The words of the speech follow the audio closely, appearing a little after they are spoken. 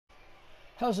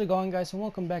How's it going, guys, and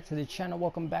welcome back to the channel.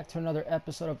 Welcome back to another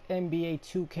episode of NBA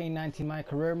 2K19 My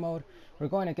Career Mode. We're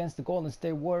going against the Golden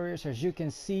State Warriors. As you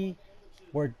can see,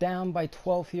 we're down by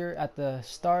 12 here at the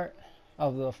start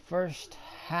of the first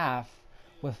half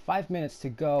with 5 minutes to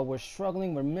go. We're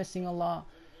struggling, we're missing a lot,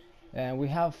 and we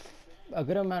have a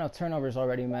good amount of turnovers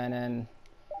already, man, and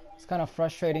it's kind of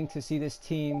frustrating to see this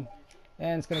team.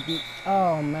 And it's gonna be,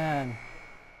 oh man.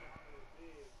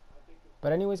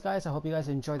 But anyways, guys, I hope you guys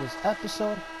enjoyed this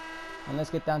episode, and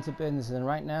let's get down to business. And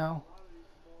right now,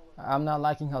 I'm not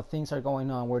liking how things are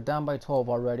going on. We're down by 12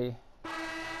 already,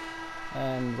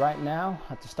 and right now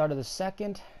at the start of the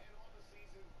second,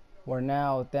 we're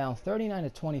now down 39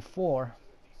 to 24,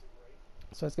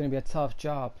 so it's going to be a tough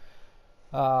job.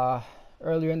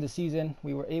 Earlier in the season,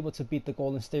 we were able to beat the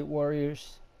Golden State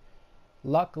Warriors,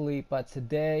 luckily, but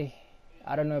today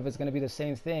I don't know if it's going to be the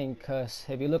same thing, because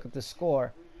if you look at the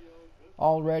score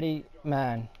already,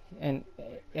 man, and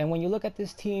when you look at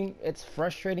this team, it's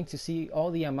frustrating to see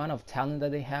all the amount of talent that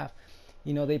they have.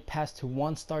 You know, they pass to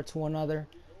one star to another.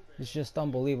 It's just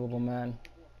unbelievable, man.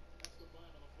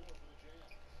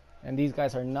 And these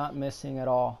guys are not missing at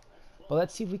all. But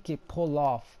let's see if we can pull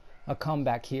off a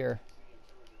comeback here.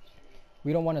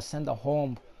 We don't want to send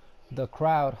the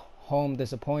crowd home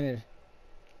disappointed.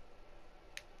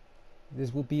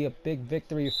 This will be a big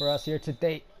victory for us here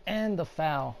today. And the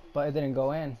foul, but it didn't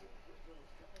go in.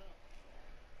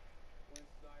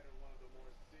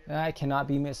 I cannot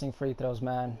be missing free throws,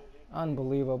 man.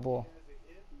 Unbelievable.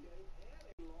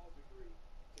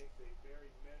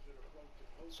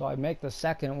 So I make the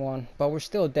second one, but we're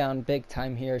still down big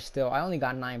time here still. I only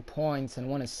got 9 points and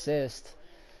 1 assist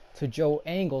to Joe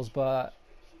Angles, but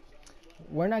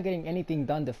we're not getting anything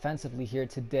done defensively here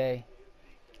today.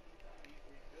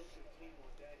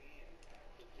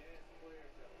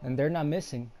 And they're not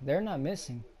missing. They're not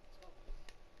missing.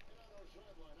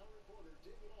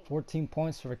 14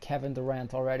 points for Kevin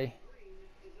Durant already.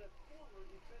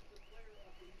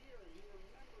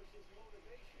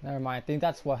 Never mind. I think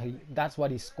that's what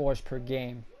he scores per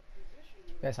game.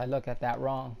 Guess I look at that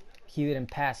wrong. He didn't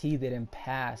pass. He didn't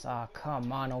pass. Ah,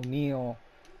 come on, O'Neal.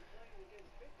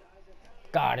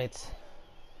 Got it.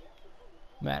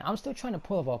 Man, I'm still trying to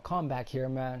pull off a comeback here,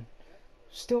 man.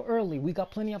 Still early, we got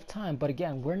plenty of time, but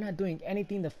again, we're not doing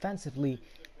anything defensively,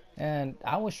 and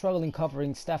I was struggling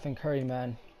covering Stephen Curry,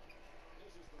 man.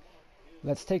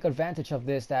 Let's take advantage of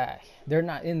this, that they're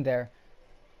not in there,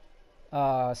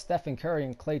 Stephen Curry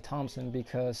and Klay Thompson,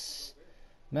 because,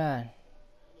 man,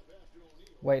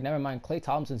 wait, never mind, Klay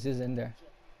Thompson's is in there,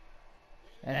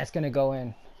 and that's gonna go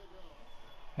in.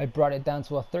 I brought it down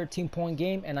to a 13-point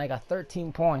game, and I got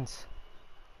 13 points.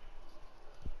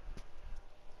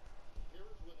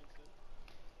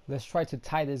 Let's try to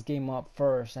tie this game up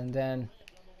first, and then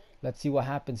let's see what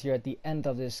happens here at the end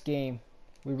of this game.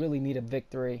 We really need a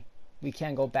victory. We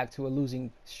can't go back to a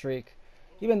losing streak,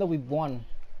 even though we've won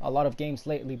a lot of games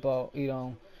lately, but you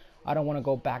know, I don't want to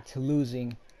go back to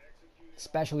losing,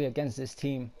 especially against this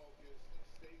team.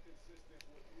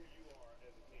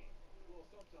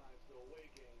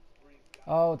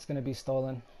 Oh, it's gonna be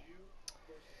stolen.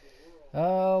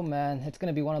 Oh man, it's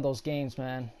gonna be one of those games,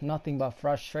 man. Nothing but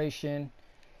frustration.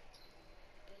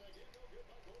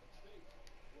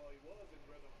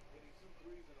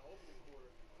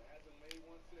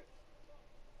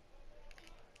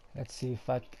 Let's see if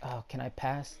I, oh, can I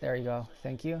pass? There you go.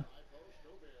 Thank you.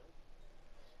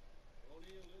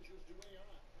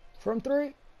 From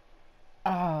three.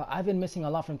 I've been missing a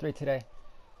lot from three today.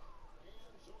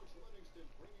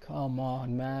 Come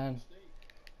on, man.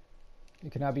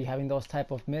 You cannot be having those type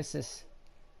of misses.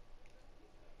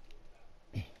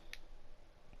 I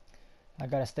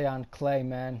gotta stay on Klay,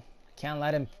 man. Can't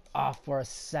let him off for a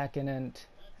second, and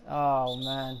oh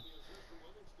man.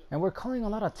 And we're calling a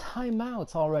lot of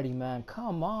timeouts already, man.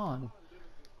 Come on.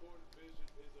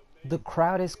 The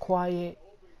crowd is quiet.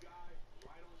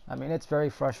 I mean, it's very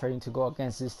frustrating to go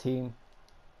against this team.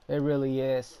 It really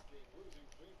is.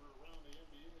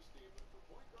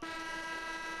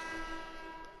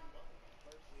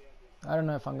 I don't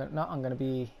know if I'm gonna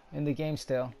be in the game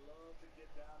still.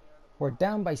 We're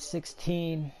down by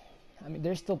 16. I mean,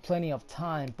 there's still plenty of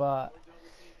time, but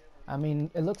I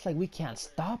mean, it looks like we can't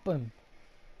stop him.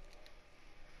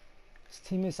 This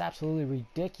team is absolutely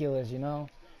ridiculous, you know.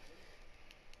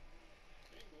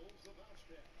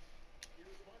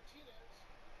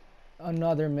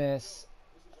 Another miss.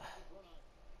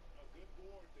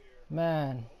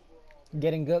 Man,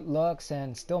 getting good looks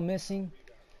and still missing.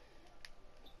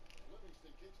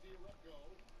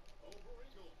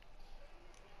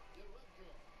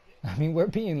 I mean, we're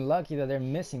being lucky that they're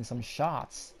missing some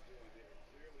shots.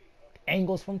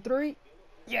 Angles from 3.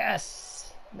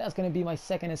 Yes! That's going to be my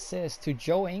second assist to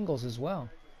Joe Angles as well.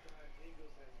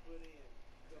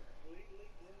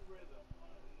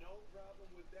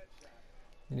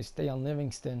 And you stay on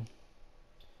Livingston.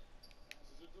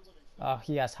 Oh,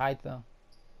 he has height though.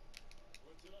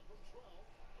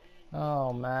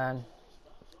 Oh man.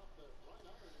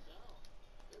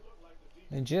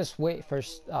 And just wait for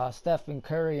Stephen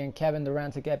Curry and Kevin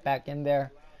Durant to get back in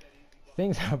there.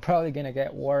 Things are probably going to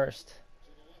get worse.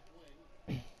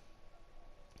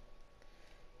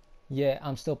 Yeah,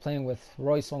 I'm still playing with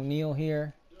Royce O'Neal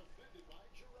here.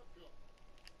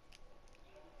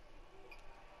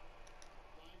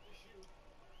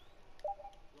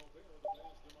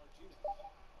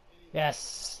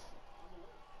 Yes.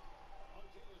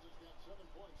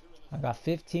 I got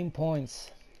 15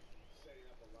 points.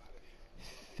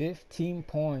 15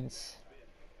 points.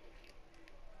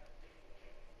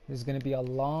 This is going to be a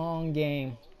long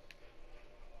game.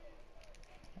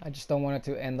 I just don't want it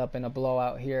to end up in a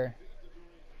blowout here.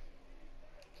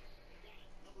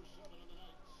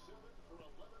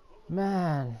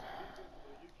 Man.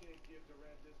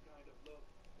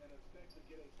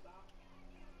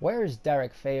 Where is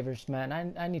Derek Favors,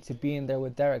 man? I need to be in there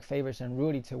with Derek Favors and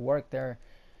Rudy to work there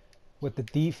with the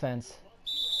defense.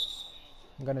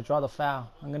 I'm going to draw the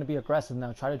foul. I'm going to be aggressive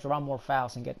now. Try to draw more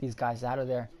fouls and get these guys out of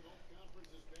there.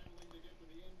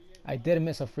 I did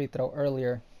miss a free throw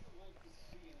earlier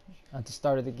at the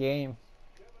start of the game.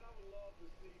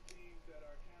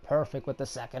 Perfect with the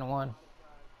second one.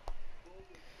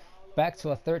 Back to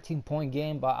a 13-point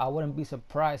game, but I wouldn't be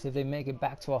surprised if they make it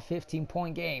back to a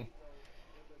 15-point game.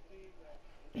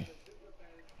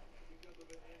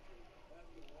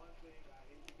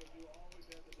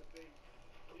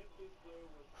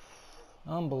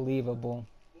 Unbelievable.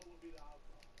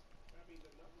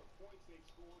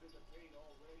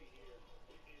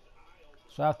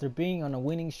 So after being on a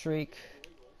winning streak,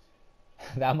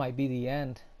 that might be the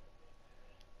end.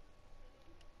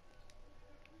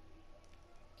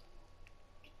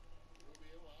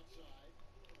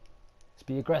 Let's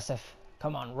be aggressive.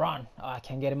 Come on, run. Oh, I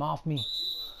can't get him off me.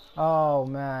 Oh,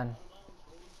 man.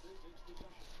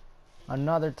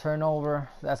 Another turnover.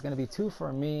 That's going to be 2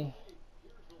 for me.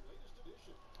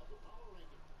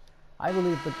 I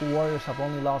believe that the Warriors have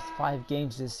only lost 5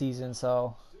 games this season,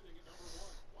 so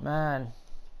man,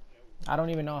 I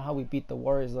don't even know how we beat the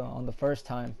Warriors on the first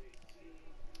time.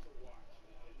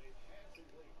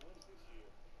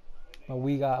 But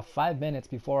we got 5 minutes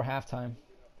before halftime,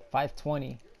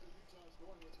 5:20,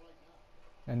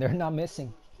 and they're not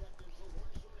missing.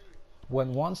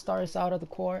 When one star is out of the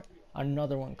court,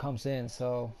 another one comes in.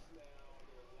 So,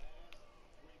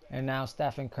 and now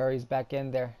Stephen Curry's back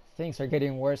in there. Things are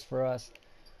getting worse for us.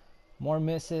 More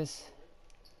misses.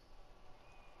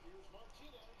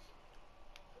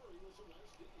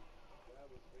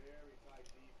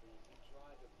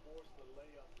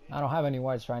 I don't have any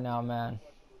whites right now, man.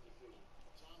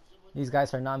 These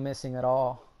guys are not missing at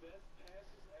all.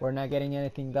 We're not getting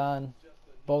anything done.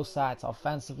 Both sides,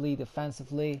 offensively,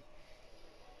 defensively.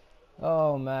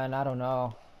 Oh, man, I don't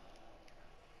know.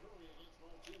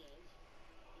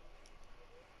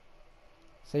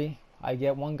 See, I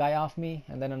get one guy off me,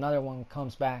 and then another one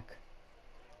comes back.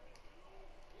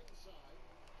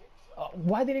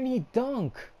 Why didn't he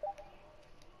dunk?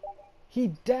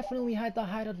 He definitely had the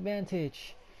height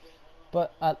advantage.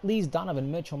 But at least Donovan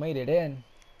Mitchell made it in.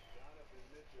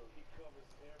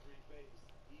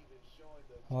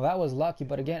 Well, that was lucky,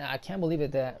 but again, I can't believe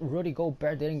it that Rudy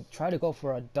Gobert didn't try to go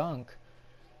for a dunk.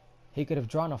 He could have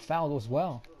drawn a foul as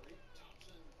well.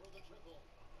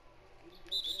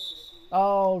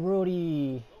 Oh,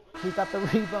 Rudy. He got the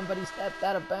rebound, but he stepped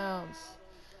out of bounds.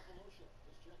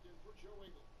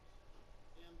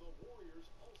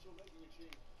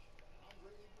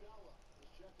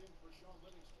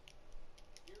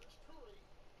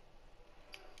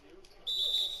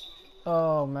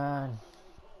 Oh, man.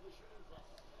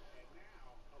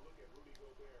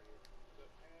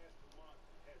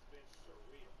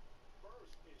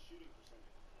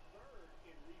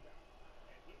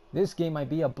 This game might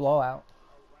be a blowout.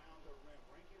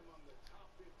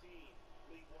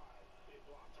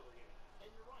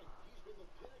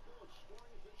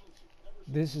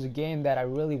 This is a game that I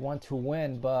really want to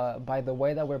win, but by the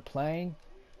way that we're playing,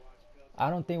 I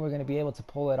don't think we're going to be able to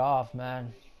pull it off,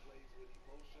 man.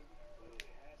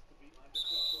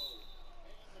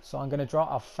 So I'm going to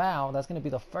draw a foul. That's going to be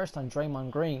the first on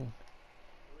Draymond Green.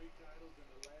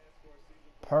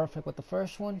 Perfect with the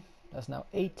first one. That's now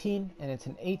 18, and it's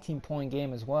an 18-point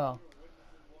game as well.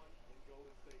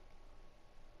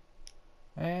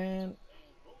 And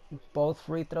both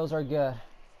free throws are good.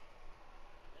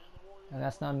 And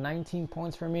that's now 19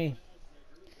 points for me.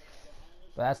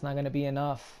 But that's not going to be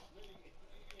enough.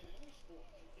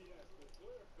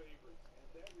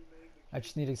 I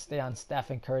just need to stay on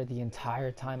Stephen Curry the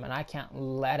entire time. And I can't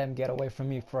let him get away from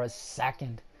me for a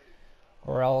second.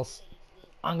 Or else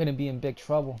I'm going to be in big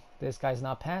trouble. This guy's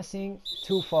not passing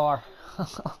too far.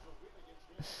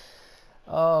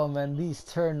 Oh, man, these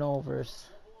turnovers.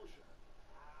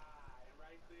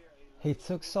 He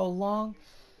took so long.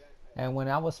 And when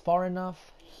I was far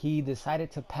enough, he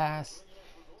decided to pass.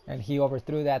 And he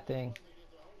overthrew that thing.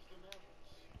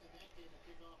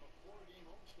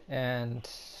 And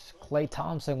Klay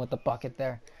Thompson with the bucket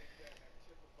there.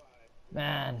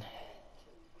 Man.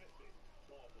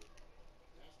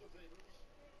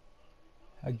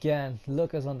 Again,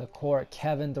 Luka's on the court.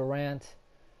 Kevin Durant.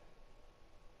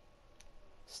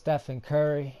 Stephen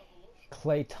Curry.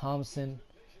 Klay Thompson.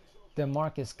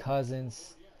 DeMarcus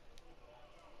Cousins.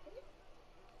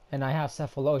 And I have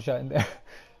Cephalosha in there.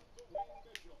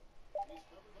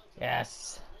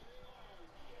 Yes.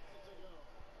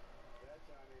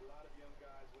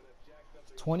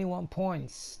 21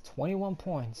 points. 21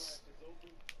 points.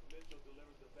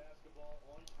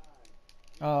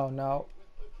 Oh, no.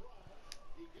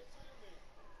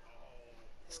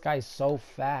 This guy's so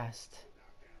fast.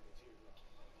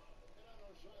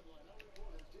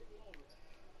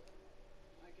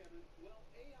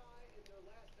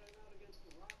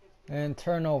 And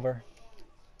turnover.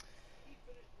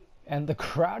 And the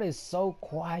crowd is so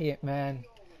quiet, man.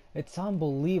 It's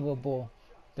unbelievable.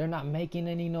 They're not making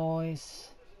any noise.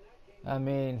 I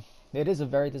mean, it is a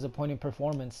very disappointing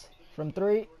performance. From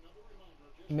three,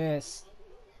 miss.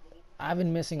 I've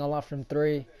been missing a lot from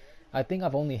three. I think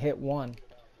I've only hit one.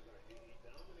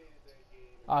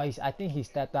 Oh, I think he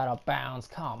stepped out of bounds.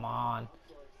 Come on.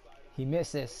 He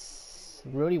misses.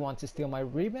 Rudy wants to steal my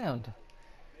rebound.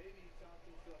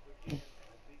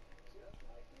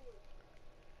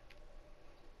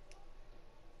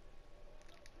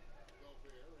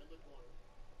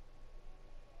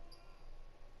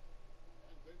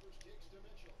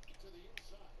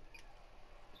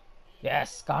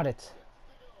 Yes, got it.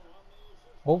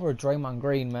 Over Draymond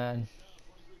Green, man.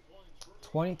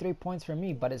 23 points for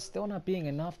me, but it's still not being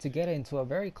enough to get into a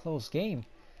very close game.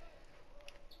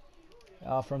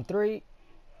 From three,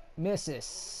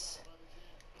 misses.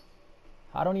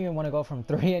 I don't even want to go from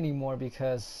three anymore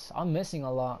because I'm missing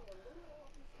a lot.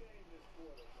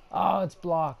 Oh, it's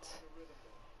blocked.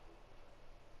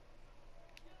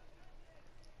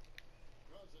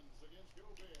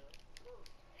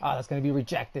 Oh, that's going to be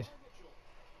rejected.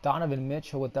 Donovan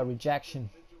Mitchell with the rejection.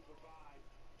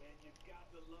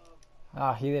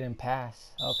 Ah, he didn't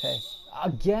pass. Okay.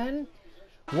 Again?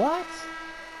 What?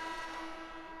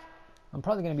 I'm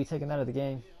probably going to be taken out of the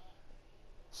game.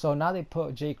 So now they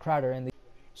put Jay Crowder in the...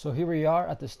 So here we are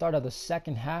at the start of the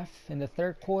second half in the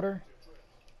third quarter.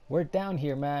 We're down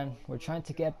here, man. We're trying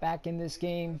to get back in this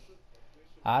game.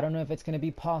 I don't know if it's going to be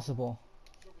possible.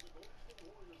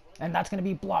 And that's going to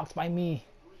be blocked by me.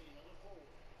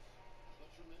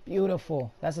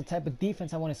 Beautiful. That's the type of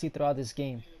defense I want to see throughout this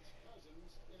game.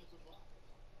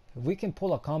 If we can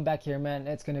pull a comeback here, man,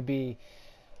 it's going to be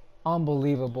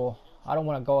unbelievable. I don't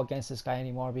want to go against this guy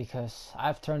anymore because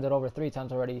I've turned it over 3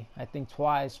 times already. I think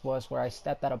twice was where I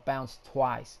stepped out of bounds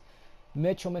twice.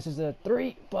 Mitchell misses the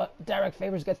 3, but Derek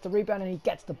Favors gets the rebound and he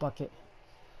gets the bucket.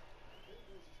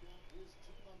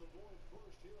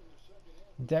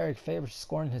 Derek Favors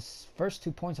scoring his first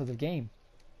 2 points of the game.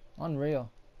 Unreal.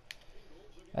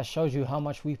 That shows you how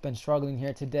much we've been struggling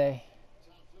here today.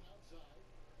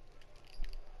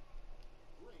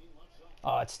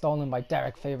 Oh, it's stolen by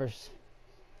Derek Favors.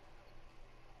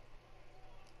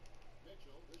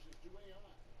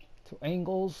 To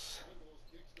Ingles.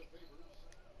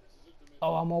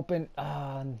 Oh, I'm open.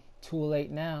 Too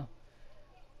late now.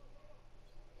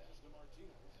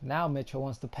 Now Mitchell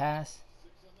wants to pass.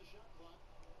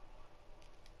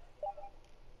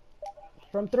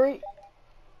 From 3.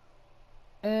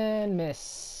 And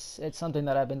miss. It's something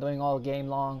that I've been doing all game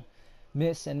long.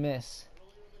 Miss and miss.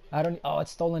 Oh,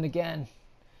 it's stolen again.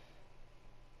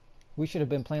 We should have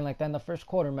been playing like that in the first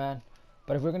quarter, man.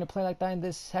 But if we're going to play like that in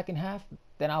this second half,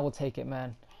 then I will take it,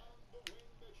 man.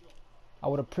 I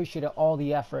would appreciate all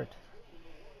the effort.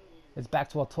 It's back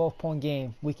to a 12-point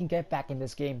game. We can get back in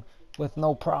this game with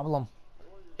no problem.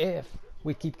 If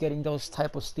we keep getting those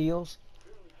type of steals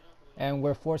and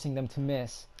we're forcing them to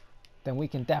miss, then we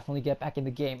can definitely get back in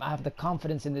the game. I have the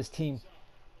confidence in this team.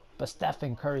 But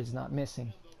Stephen Curry is not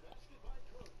missing.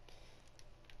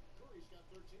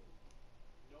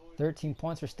 13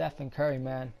 points for Stephen Curry,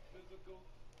 man.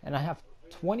 And I have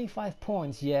 25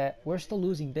 points, yet we're still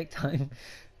losing big time.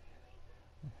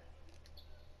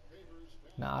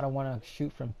 Now I don't want to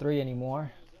shoot from 3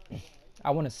 anymore.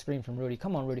 I want to screen from Rudy.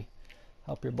 Come on, Rudy.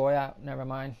 Help your boy out. Never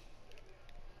mind.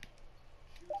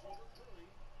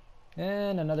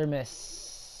 And another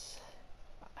miss.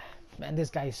 Man, this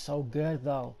guy is so good,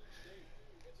 though.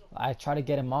 I try to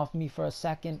get him off me for a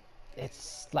second.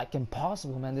 It's like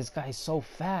impossible, man. This guy is so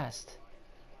fast.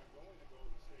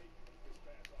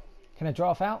 Can I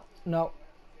draw a foul? No.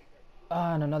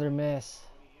 Ah, and another miss.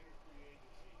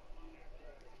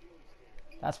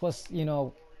 That's what's,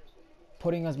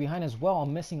 putting us behind as well.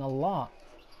 I'm missing a lot.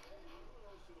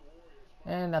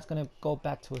 And that's going to go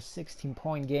back to a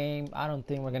 16-point game. I don't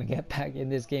think we're going to get back in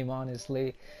this game,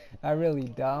 honestly. I really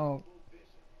don't.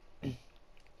 This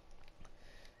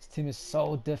team is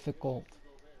so difficult.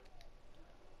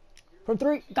 From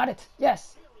 3. Got it.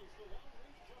 Yes.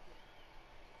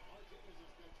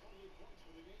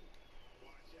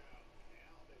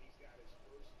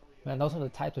 Man, those are the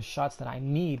types of shots that I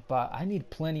need, but I need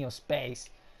plenty of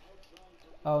space.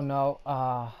 Oh,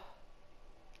 no.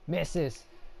 Misses.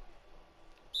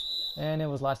 And it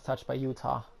was last touched by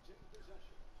Utah.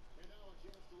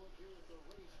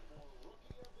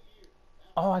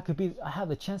 Oh, I have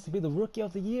the chance to be the Rookie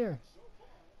of the Year.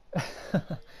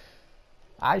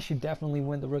 I should definitely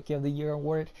win the Rookie of the Year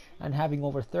award. And having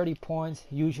over 30 points,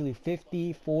 usually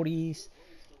 50, 40s.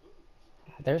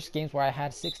 There's games where I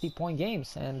had 60-point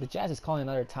games, and the Jazz is calling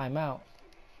another timeout.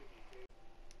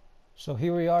 So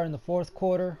here we are in the fourth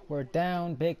quarter. We're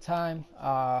down big time.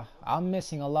 I'm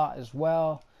missing a lot as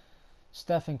well.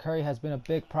 Stephen Curry has been a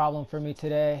big problem for me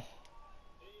today.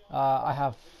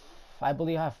 I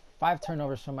believe I have 5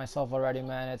 turnovers for myself already,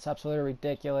 man. It's absolutely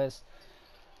ridiculous.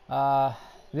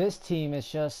 This team is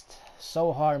just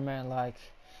so hard, man. Like,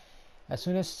 as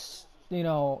soon as,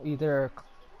 either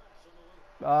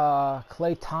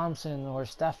Klay Thompson or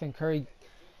Stephen Curry,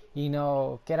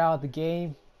 get out of the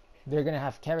game, they're going to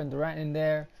have Kevin Durant in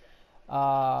there.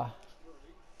 DeMarcus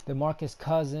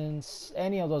Cousins,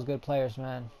 any of those good players,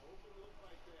 man.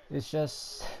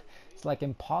 It's like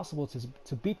impossible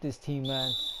to beat this team,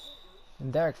 man.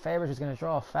 And Derek Favors is going to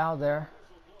draw a foul there.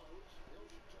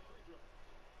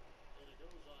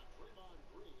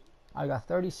 I got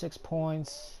 36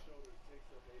 points.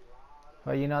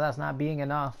 But that's not being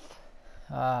enough.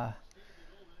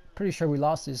 Pretty sure we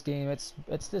lost this game.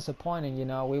 It's disappointing,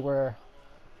 We were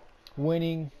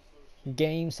winning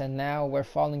games and now we're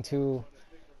falling to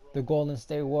the Golden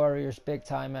State Warriors big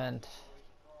time, and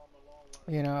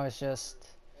it's just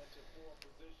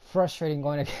frustrating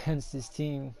going against this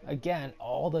team. Again,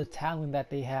 all the talent that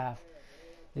they have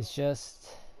is just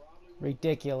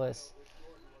ridiculous.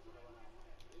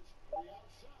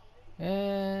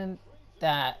 And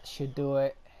that should do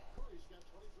it.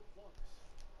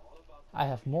 I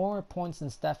have more points than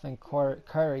Stephen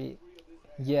Curry,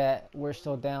 yet we're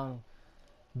still down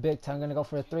big time. I'm going to go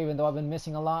for a 3 even though I've been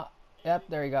missing a lot. Yep,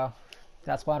 there you go.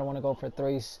 That's why I don't want to go for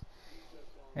 3s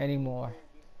anymore.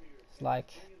 It's like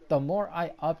the more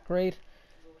I upgrade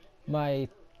my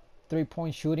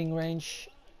 3-point shooting range,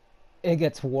 it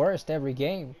gets worse every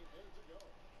game.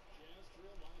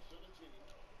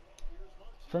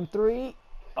 From 3.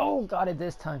 Oh, got it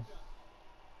this time.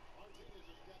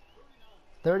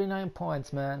 39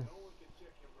 points, man.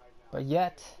 But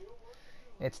yet,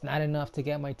 it's not enough to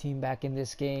get my team back in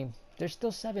this game. There's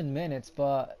still 7 minutes,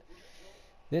 but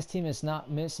this team is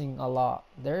not missing a lot.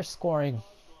 They're scoring,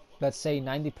 let's say,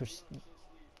 90%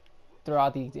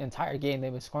 throughout the entire game.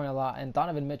 They've been scoring a lot. And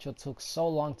Donovan Mitchell took so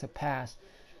long to pass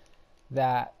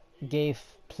that gave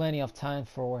plenty of time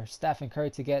for Stephen Curry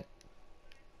to get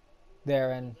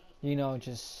there and,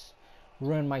 just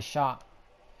ruin my shot.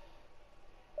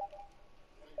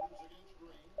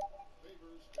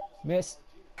 Miss.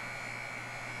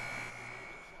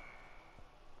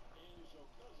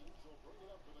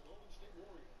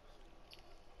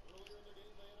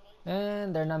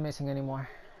 And they're not missing anymore.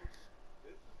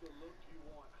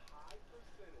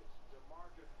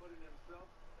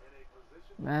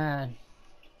 Man.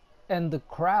 And the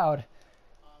crowd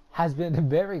has been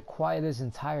very quiet this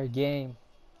entire game.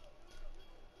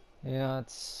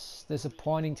 It's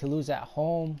disappointing to lose at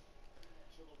home.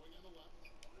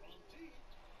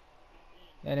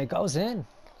 And it goes in.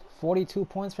 42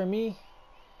 points for me.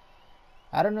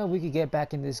 I don't know if we could get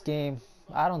back in this game.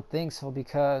 I don't think so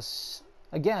because,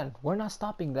 again, we're not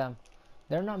stopping them.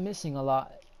 They're not missing a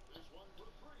lot.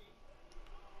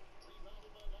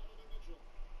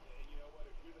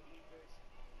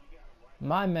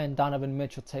 My man Donovan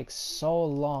Mitchell takes so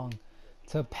long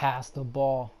to pass the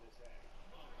ball.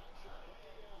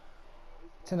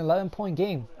 It's an 11-point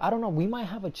game. I don't know. We might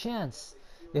have a chance.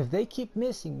 If they keep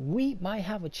missing, we might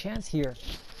have a chance here.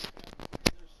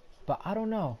 but I don't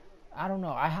know.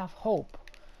 I have hope,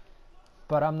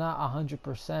 but I'm not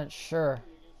 100% sure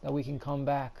that we can come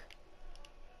back.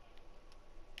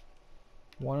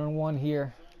 1-on-1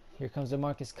 here. Here comes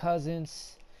DeMarcus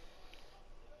Cousins.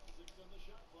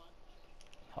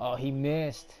 Oh, he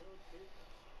missed.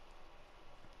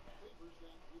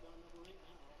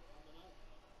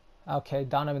 Okay,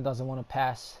 Donovan doesn't want to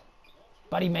pass,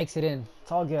 but he makes it in.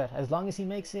 It's all good. As long as he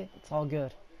makes it, it's all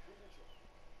good.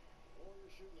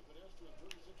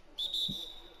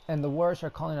 And the Warriors are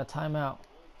calling a timeout.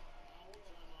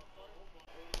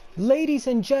 Ladies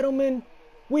and gentlemen,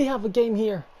 we have a game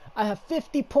here. I have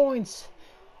 50 points,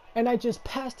 and I just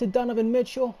passed to Donovan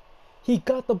Mitchell. He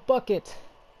got the bucket,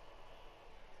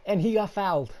 and he got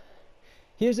fouled.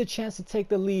 Here's a chance to take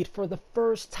the lead for the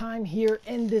first time here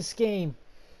in this game.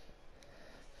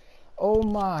 Oh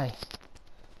my,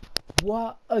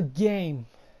 what a game.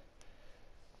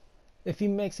 If he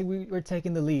makes it, we're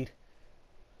taking the lead.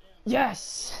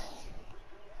 Yes!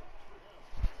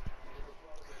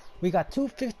 We got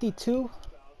 252.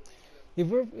 If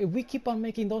we keep on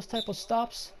making those type of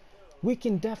stops, we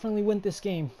can definitely win this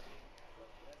game.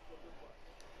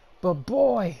 But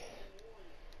boy,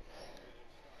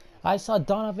 I saw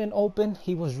Donovan open.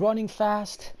 He was running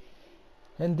fast,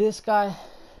 and this guy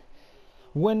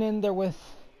went in there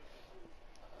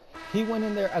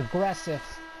aggressive,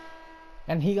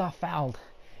 and he got fouled,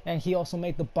 and he also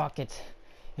made the bucket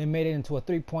and made it into a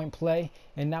 3-point play,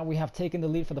 and now we have taken the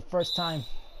lead for the first time.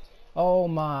 Oh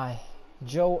my,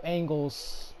 Joe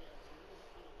Ingles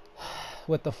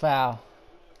with the foul.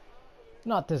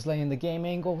 Not this late in the game,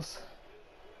 Ingles.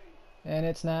 And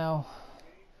it's now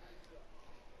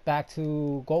back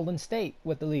to Golden State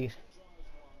with the lead.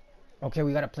 Okay,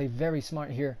 we got to play very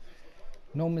smart here.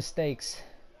 No mistakes.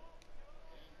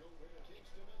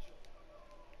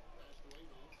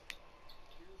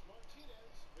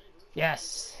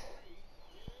 Yes.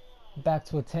 Back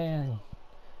to a 10.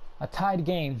 A tied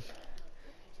game.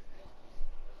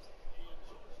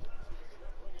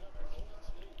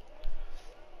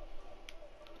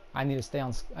 I need to stay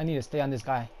on this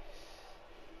guy.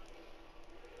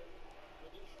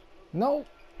 No.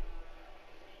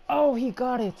 Oh, he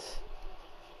got it.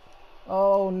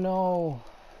 Oh no.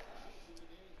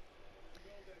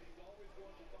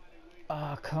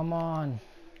 Ah, come on.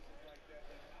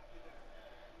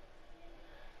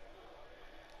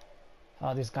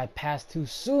 Oh, this guy passed too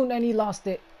soon and he lost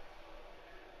it.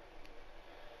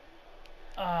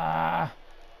 Ah.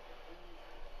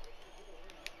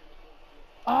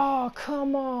 Oh,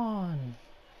 come on.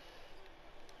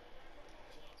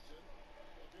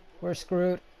 We're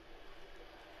screwed.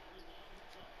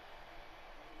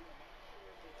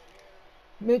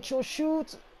 Mitchell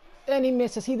shoots and he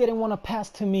misses. He didn't want to pass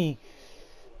to me.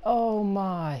 Oh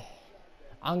my.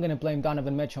 I'm going to blame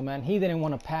Donovan Mitchell, man. He didn't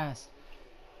want to pass.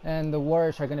 And the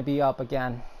Warriors are going to be up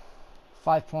again.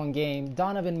 5-point game.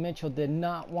 Donovan Mitchell did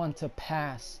not want to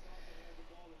pass.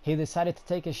 He decided to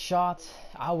take a shot.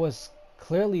 I was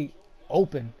clearly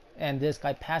open, and this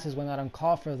guy passes when I'm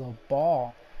called for the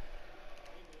ball.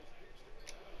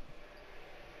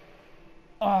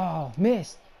 Oh,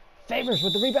 missed. Favors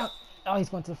with the rebound. Oh, he's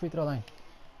going to the free throw line.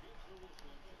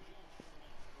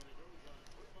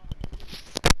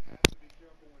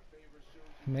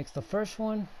 Makes the first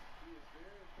one.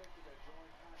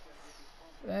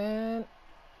 And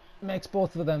makes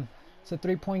both of them. It's a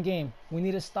 3-point game. We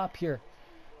need to stop here.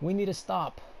 We need to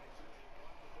stop.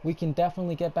 We can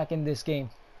definitely get back in this game.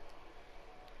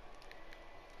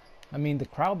 I mean, the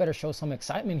crowd better show some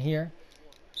excitement here.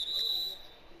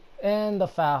 And the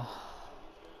foul.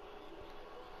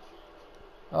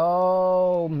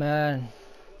 Oh, man.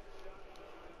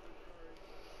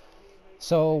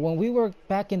 So when we were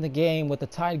back in the game with the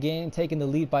tied game, taking the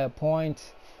lead by a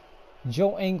point,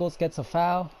 Joe Ingles gets a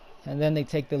foul, and then they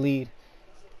take the lead.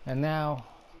 And now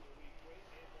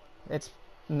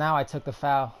I took the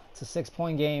foul. It's a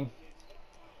 6-point game.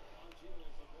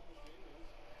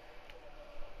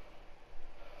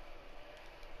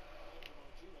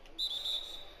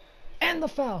 And the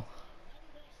foul.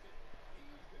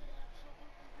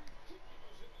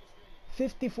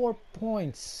 54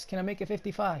 points. Can I make it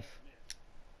 55?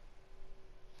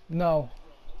 No.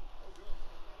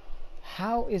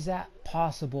 How is that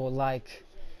possible? Like,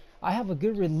 I have a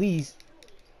good release,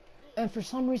 and for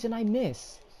some reason I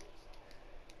miss.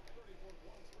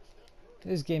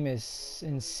 This game is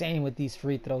insane with these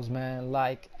free throws, man.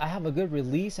 Like, I have a good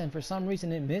release, and for some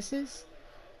reason it misses.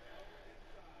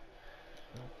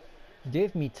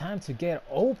 Give me time to get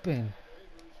open.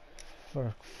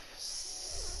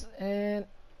 And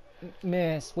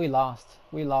miss. We lost.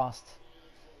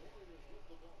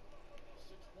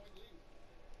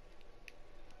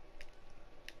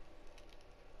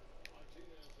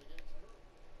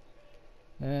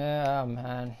 Yeah,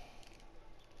 man.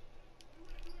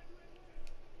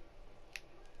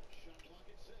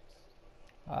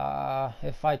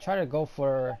 If I try to go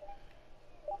for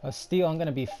a steal, I'm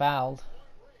gonna be fouled.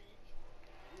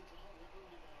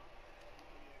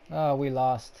 Oh, we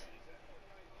lost.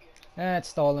 It's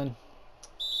stolen.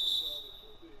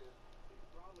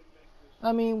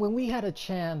 I mean, when we had a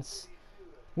chance,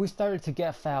 we started to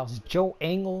get fouls. Joe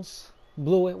Ingles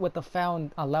blew it with the foul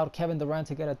and allowed Kevin Durant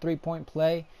to get a 3-point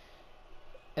play.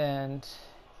 And,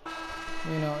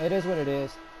 you know, it is what it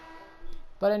is.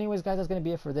 But anyways, guys, that's going to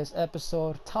be it for this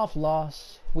episode. Tough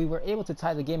loss. We were able to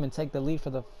tie the game and take the lead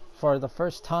for the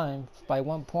first time by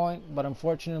 1 point. But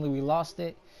unfortunately, we lost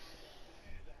it.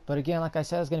 But again, like I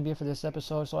said, it's going to be it for this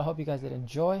episode. So I hope you guys did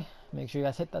enjoy. Make sure you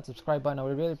guys hit that subscribe button. I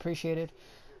would really appreciate it.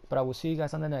 But I will see you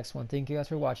guys on the next one. Thank you guys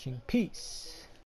for watching. Peace.